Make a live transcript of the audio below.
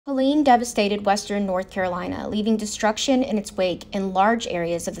Helene devastated western North Carolina, leaving destruction in its wake in large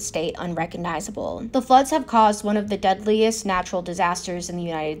areas of the state unrecognizable. The floods have caused one of the deadliest natural disasters in the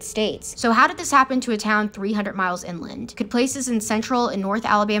United States. So how did this happen to a town 300 miles inland? Could places in central and north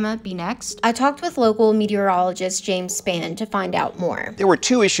Alabama be next? I talked with local meteorologist James Spann to find out more. There were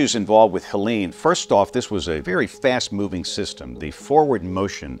two issues involved with Helene. First off, this was a very fast-moving system. The forward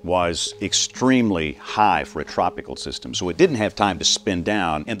motion was extremely high for a tropical system, so it didn't have time to spin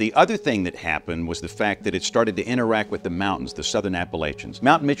down. And the other thing that happened was the fact that it started to interact with the mountains, the southern Appalachians.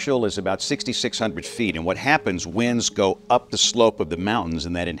 Mount Mitchell is about 6,600 feet, and what happens, winds go up the slope of the mountains,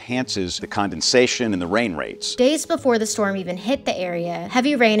 and that enhances the condensation and the rain rates. Days before the storm even hit the area,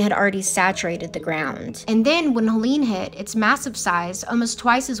 heavy rain had already saturated the ground. And then when Helene hit, its massive size, almost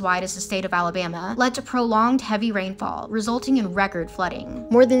twice as wide as the state of Alabama, led to prolonged heavy rainfall, resulting in record flooding.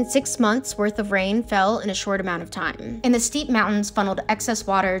 More than 6 months worth of rain fell in a short amount of time, and the steep mountains funneled excess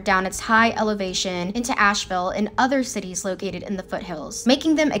water down its high elevation into Asheville and other cities located in the foothills,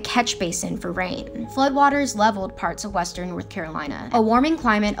 making them a catch basin for rain. Floodwaters leveled parts of western North Carolina. A warming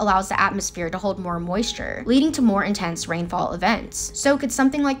climate allows the atmosphere to hold more moisture, leading to more intense rainfall events. So could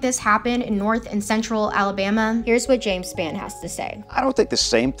something like this happen in north and central Alabama? Here's what James Spann has to say. I don't think the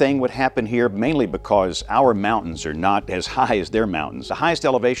same thing would happen here, mainly because our mountains are not as high as their mountains. The highest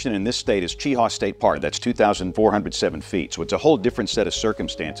elevation in this state is Cheahaw State Park. That's 2,407 feet, so it's a whole different set of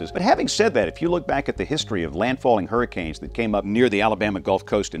circumstances. But having said that, if you look back at the history of landfalling hurricanes that came up near the Alabama Gulf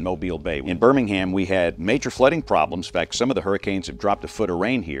Coast in Mobile Bay, in Birmingham we had major flooding problems. In fact, some of the hurricanes have dropped a foot of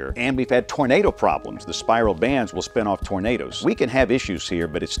rain here, and we've had tornado problems. The spiral bands will spin off tornadoes. We can have issues here,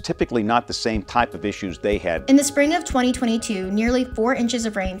 but it's typically not the same type of issues they had. In the spring of 2022, nearly 4 inches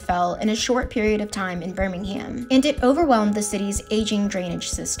of rain fell in a short period of time in Birmingham, and it overwhelmed the city's aging drainage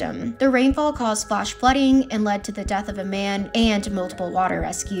system. The rainfall caused flash flooding and led to the death of a man and multiple water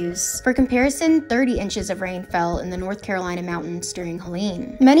rescues. For comparison, 30 inches of rain fell in the North Carolina mountains during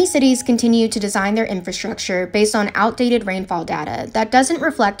Helene. Many cities continue to design their infrastructure based on outdated rainfall data that doesn't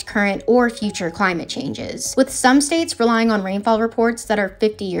reflect current or future climate changes, with some states relying on rainfall reports that are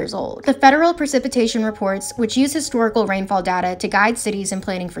 50 years old. The federal precipitation reports, which use historical rainfall data to guide cities in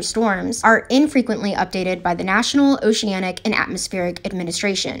planning for storms, are infrequently updated by the National Oceanic and Atmospheric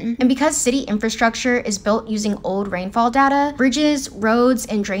Administration. And because city infrastructure is built using old rainfall data, bridges, roads,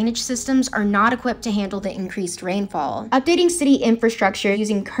 and drainage systems are not equipped to handle the increased rainfall. Updating city infrastructure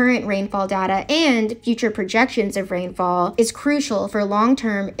using current rainfall data and future projections of rainfall is crucial for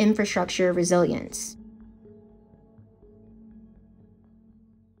long-term infrastructure resilience.